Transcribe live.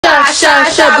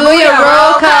Shabuya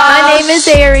roll call. My name is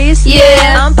Aries.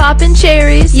 Yeah. I'm popping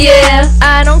cherries. Yeah.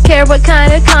 I don't care what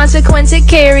kind of consequence it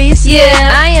carries.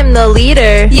 Yeah. I am the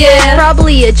leader. Yeah.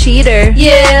 Probably a cheater.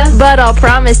 Yeah. But I'll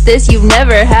promise this, you've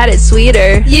never had it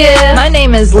sweeter. Yeah. My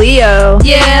name is Leo.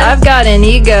 Yeah. I've got an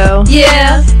ego.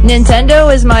 Yeah.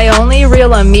 Nintendo is my only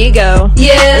real amigo.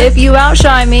 Yeah. If you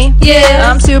outshine me, Yeah.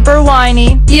 I'm super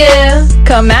whiny. Yeah.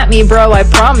 Come at me, bro, I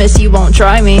promise you won't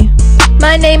try me.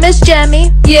 My name is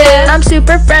Gemmy. Yeah. I'm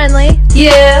super friendly.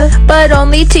 Yeah. But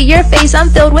only to your face, I'm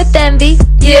filled with envy.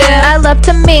 Yeah. I love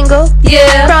to mingle.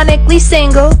 Yeah. Chronically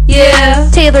single. Yeah.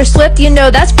 Taylor Swift, you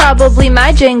know that's probably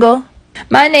my jingle.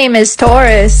 My name is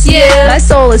Taurus. Yeah. My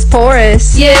soul is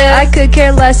porous. Yeah. I could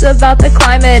care less about the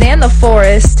climate and the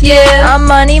forest. Yeah. I'm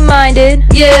money-minded.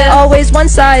 Yeah. Always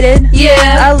one-sided. Yeah.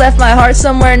 I left my heart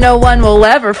somewhere no one will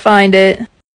ever find it.